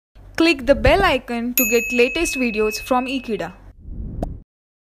Click the bell icon to get latest videos from Ekeeda.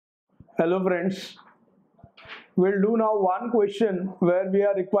 Hello friends, we'll do now one question where we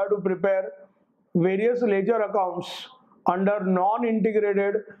are required to prepare various ledger accounts under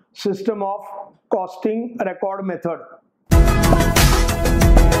non-integrated system of costing record method.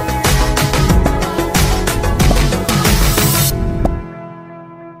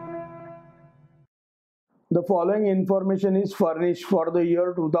 The following information is furnished for the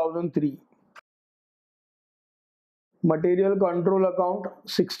year 2003. Material control account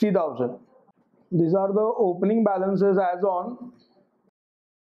 60,000. These are the opening balances as on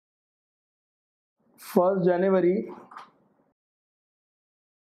 1st January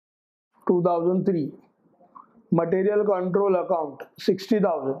 2003. Material control account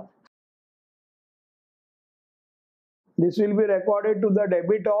 60,000. This will be recorded to the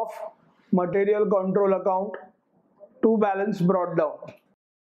debit of material control account to balance brought down.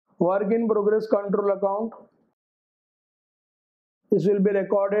 Work in progress control account. This will be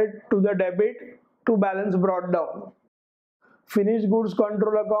recorded to the debit to balance brought down. Finished goods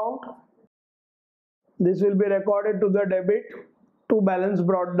control account. This will be recorded to the debit to balance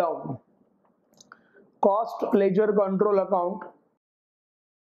brought down. Cost ledger control account.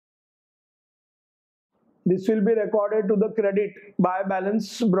 This will be recorded to the credit by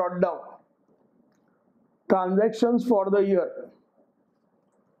balance brought down. Transactions for the year.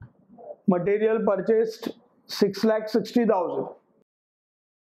 Material purchased 6,60,000.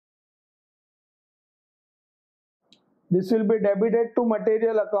 This will be debited to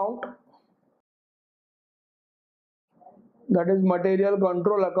material account, that is material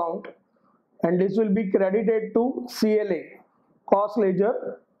control account, and this will be credited to CLA, cost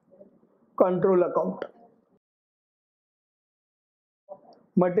ledger control account.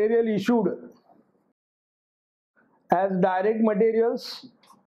 Material issued as direct materials,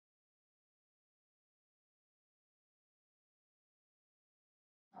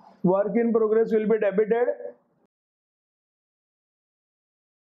 work in progress will be debited.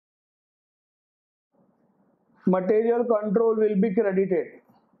 Material control will be credited.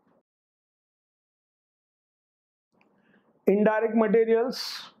 Indirect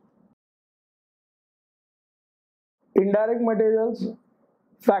materials,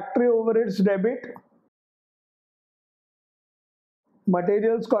 factory overheads debit,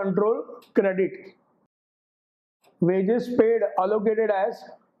 materials control credit. Wages paid allocated as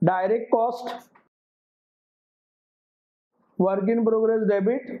direct cost, work in progress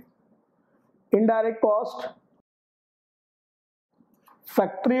debit, indirect cost,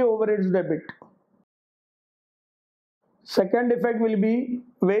 factory overheads debit. Second effect will be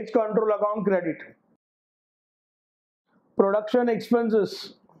wage control account credit. Production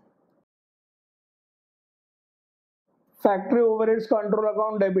expenses, factory overheads control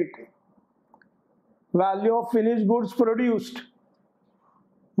account debit. Value of finished goods produced,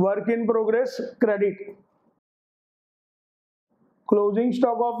 work in progress credit. Closing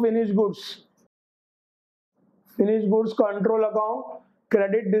stock of finished goods control account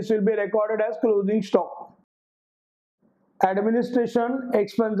credit. This will be recorded as closing stock. Administration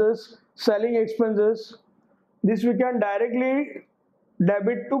expenses, selling expenses, this we can directly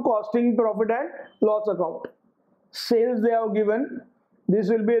debit to costing profit and loss account. Sales they have given, this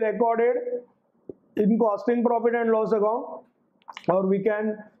will be recorded in costing profit and loss account, or we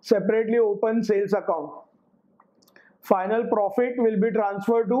can separately open sales account. Final profit will be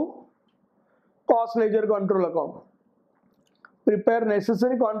transferred to cost ledger control account. Prepare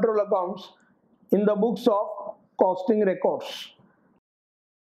necessary control accounts in the books of costing records.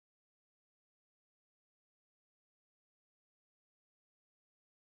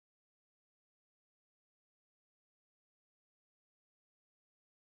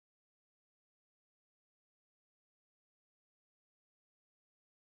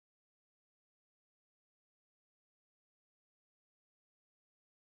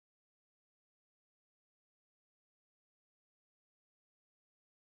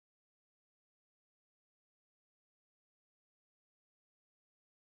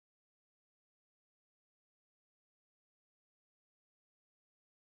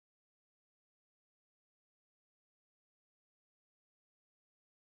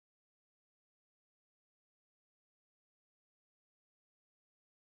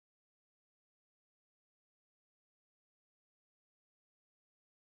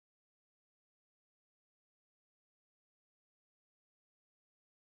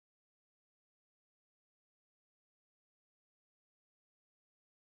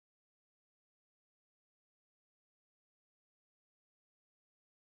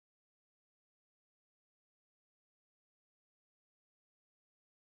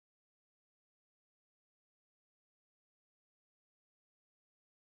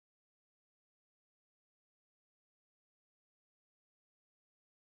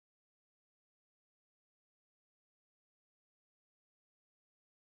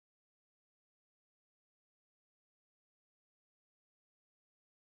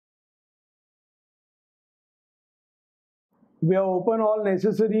 We have opened all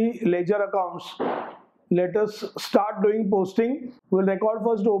necessary ledger accounts. Let us start doing posting. We'll record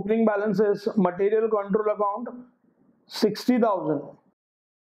first opening balances. Material control account 60,000.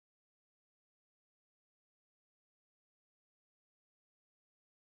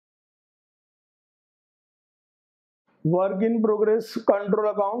 Work in progress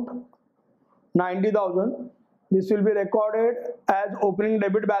control account 90,000. This will be recorded as opening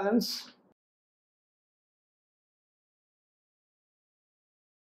debit balance.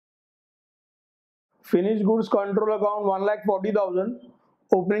 Finished goods control account 1,40,000.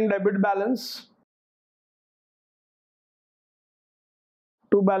 Opening debit balance.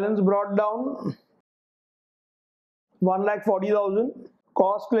 To balance brought down 1,40,000.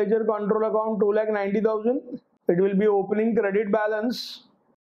 Cost ledger control account 2,90,000. It will be opening credit balance.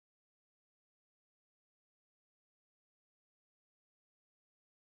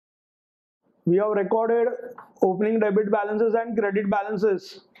 We have recorded opening debit balances and credit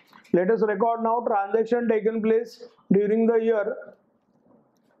balances. Let us record now transaction taken place during the year.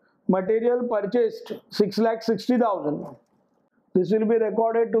 Material purchased 6,60,000. This will be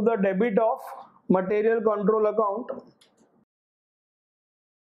recorded to the debit of material control account.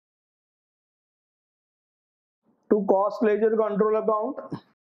 To cost ledger control account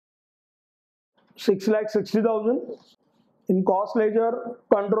 6,60,000. In cost ledger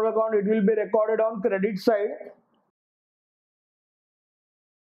control account, it will be recorded on credit side.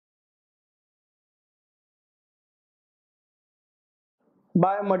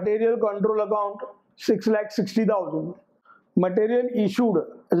 By material control account 6,60,000. Material issued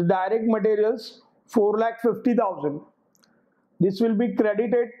as direct materials 4,50,000. This will be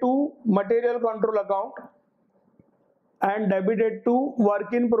credited to material control account and debited to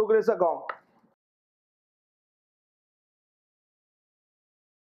work in progress account.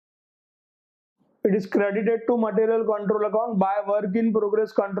 It is credited to material control account by work in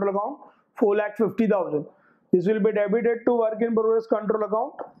progress control account 4,50,000. This will be debited to work in progress control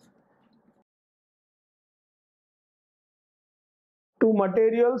account to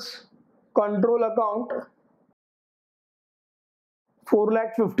materials control account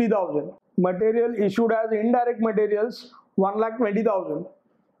 4,50,000. Material issued as indirect materials 1,20,000.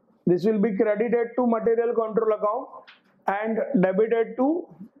 This will be credited to material control account and debited to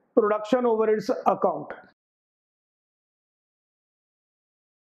production overheads account.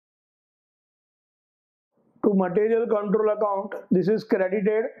 To material control account, this is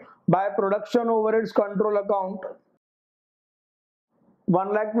credited by production overheads control account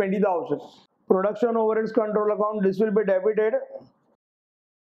 1,20,000. Production overheads control account, this will be debited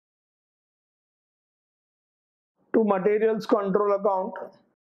to materials control account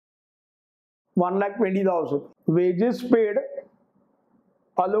 1,20,000. Wages paid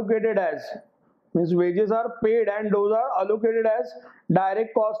allocated as, means wages are paid and those are allocated as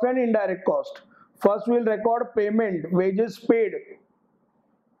direct cost and indirect cost. First we will record payment, wages paid.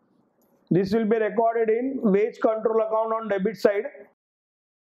 This will be recorded in wage control account on debit side.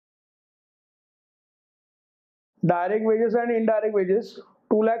 Direct wages and indirect wages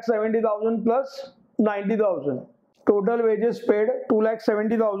 2,70,000 plus 90,000. Total wages paid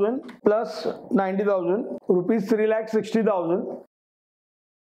 2,70,000 plus 90,000 rupees 3,60,000.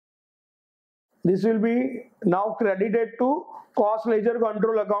 This will be now credited to cost ledger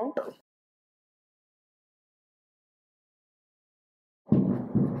control account.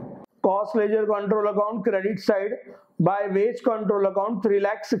 Cost ledger control account credit side by wage control account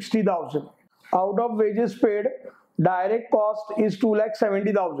 3,60,000. Out of wages paid, direct cost is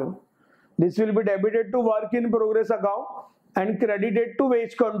 2,70,000. This will be debited to work in progress account and credited to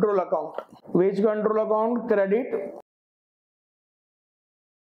wage control account. Wage control account credit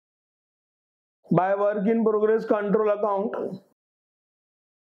by work in progress control account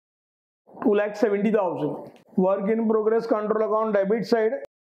 2,70,000. Work in progress control account debit side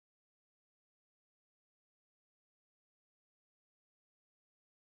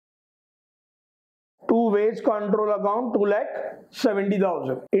to wage control account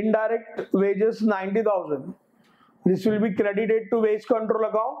 2,70,000. Indirect wages 90,000. This will be credited to wage control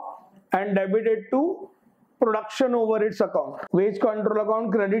account and debited to production overheads account. Wage control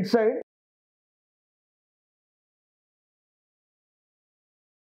account credit side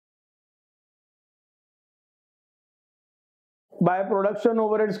by production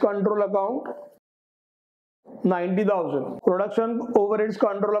overheads control account 90,000. Production overheads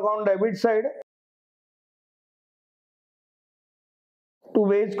control account debit side to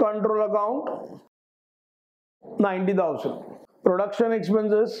wage control account 90,000. Production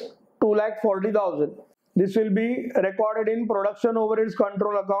expenses 2,40,000. This will be recorded in production overheads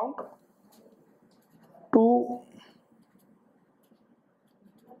control account to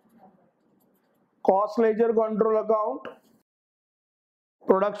cost ledger control account,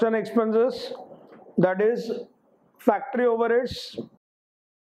 production expenses, that is factory overheads,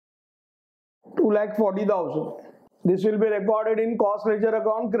 2,40,000. This will be recorded in cost ledger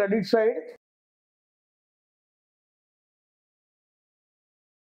account credit side.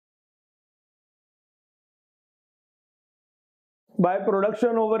 By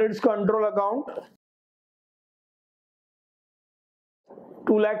production overheads control account,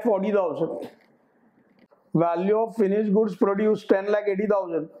 2,40,000. Value of finished goods produced,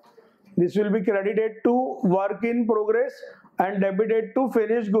 10,80,000. This will be credited to work in progress and debited to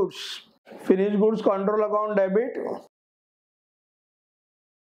finished goods. Finished goods control account debit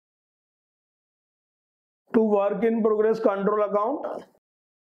to work in progress control account,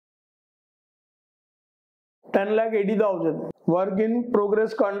 10,80,000. Work in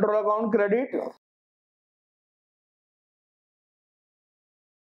progress control account credit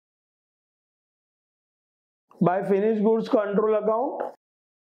by finished goods control account,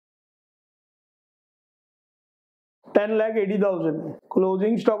 10,80,000.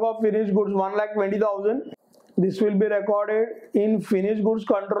 Closing stock of finished goods, 1,20,000. This will be recorded in finished goods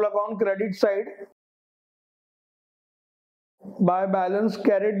control account credit side by balance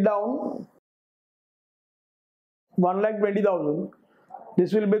carried down, 1,20,000.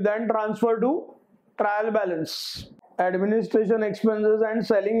 This will be then transferred to trial balance. Administration expenses and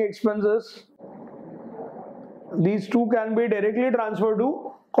selling expenses, these two can be directly transferred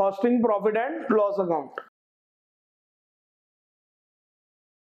to costing profit and loss account.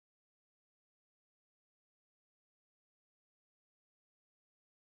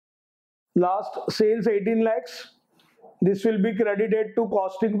 Last, sales 18 lakhs. This will be credited to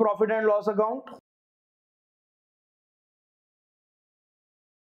costing profit and loss account.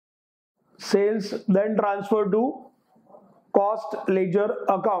 Sales then transferred to cost ledger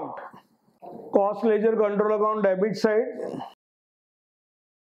account. Cost ledger control account debit side.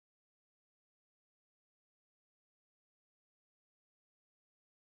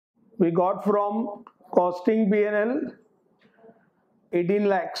 We got from costing P&L 18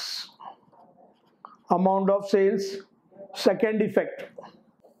 lakhs. Amount of sales, second effect.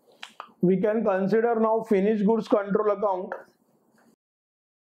 We can consider now finished goods control account.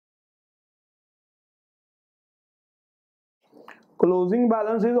 Closing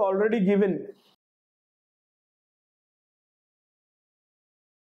balance is already given.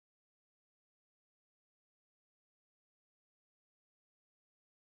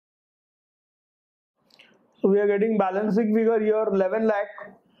 So we are getting balancing figure here 11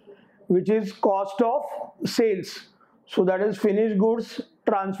 lakh, which is cost of sales. So that is finished goods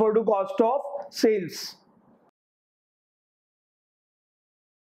transferred to cost of sales.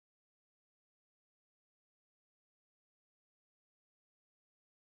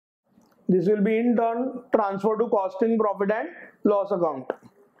 This will be in turn transferred to costing profit and loss account.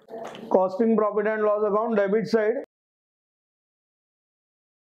 Costing profit and loss account debit side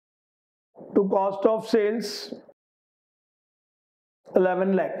to cost of sales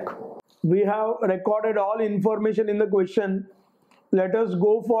 11 lakh. We have recorded all information in the question. Let us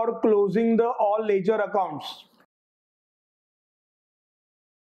go for closing the all ledger accounts.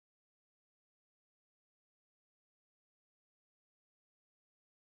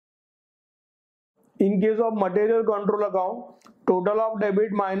 In case of material control account, total of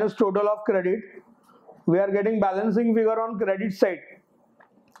debit minus total of credit, we are getting balancing figure on credit side.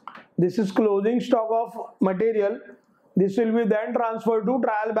 This is closing stock of material. This will be then transferred to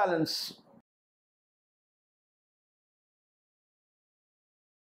trial balance.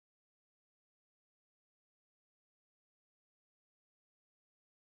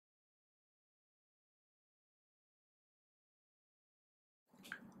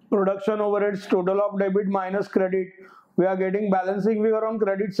 Production overheads, total of debit minus credit. We are getting balancing figure on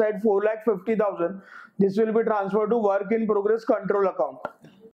credit side 4,50,000. This will be transferred to work in progress control account.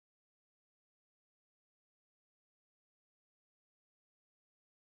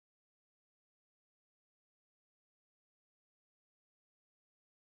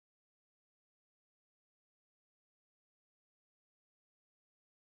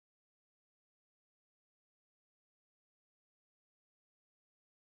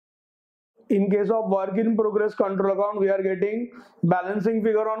 In case of work in progress control account, we are getting balancing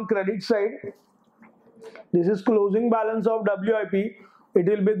figure on credit side. This is closing balance of WIP. It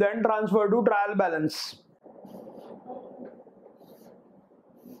will be then transferred to trial balance.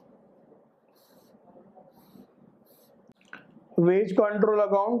 Wage control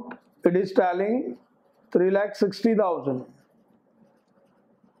account, it is tallying 3,60,000.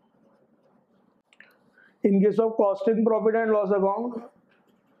 In case of costing profit and loss account,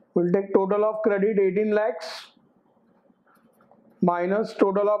 We'll take total of credit 18 lakhs minus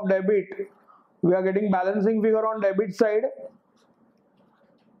total of debit. We are getting balancing figure on debit side.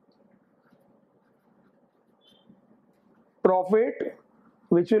 Profit,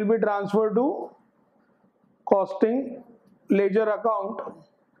 which will be transferred to costing ledger account,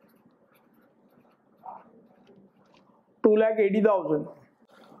 2,80,000.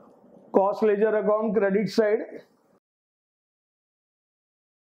 Cost ledger account credit side,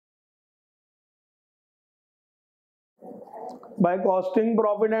 by costing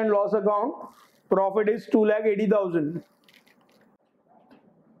profit and loss account, profit is 2,80,000.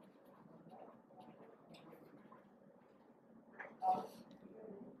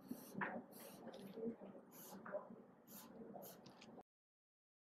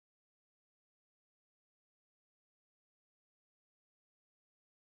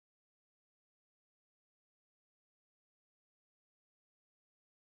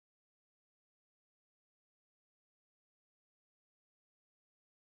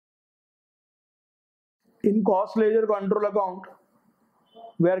 In cost ledger control account,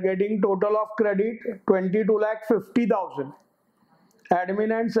 we are getting total of credit 22,50,000.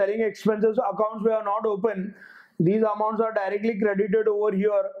 Admin and selling expenses accounts were not open. These amounts are directly credited over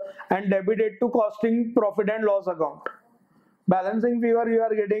here and debited to costing profit and loss account. Balancing figure you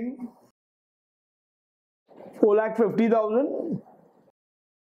are getting 4,50,000.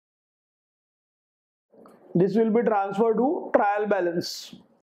 This will be transferred to trial balance.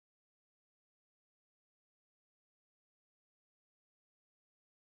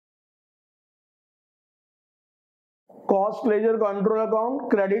 Cost ledger control account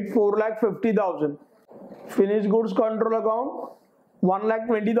credit 4,50,000. Finished goods control account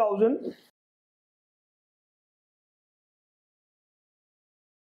 1,20,000.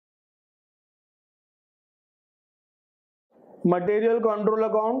 Material control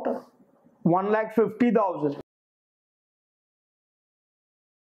account 1,50,000.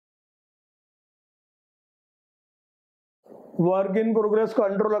 Work in progress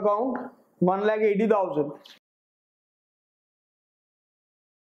control account 1,80,000.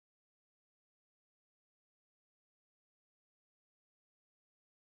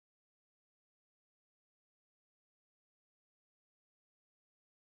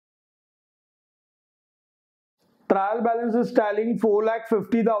 Trial balance is tallying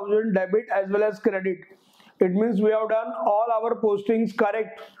 4,50,000 debit as well as credit. It means we have done all our postings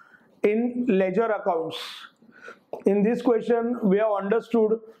correct in ledger accounts. In this question, we have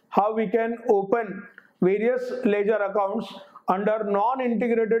understood how we can open various ledger accounts under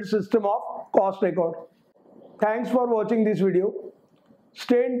non-integrated system of cost record. Thanks for watching this video.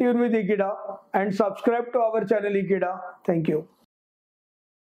 Stay in tune with Ekeeda and subscribe to our channel Ekeeda. Thank you.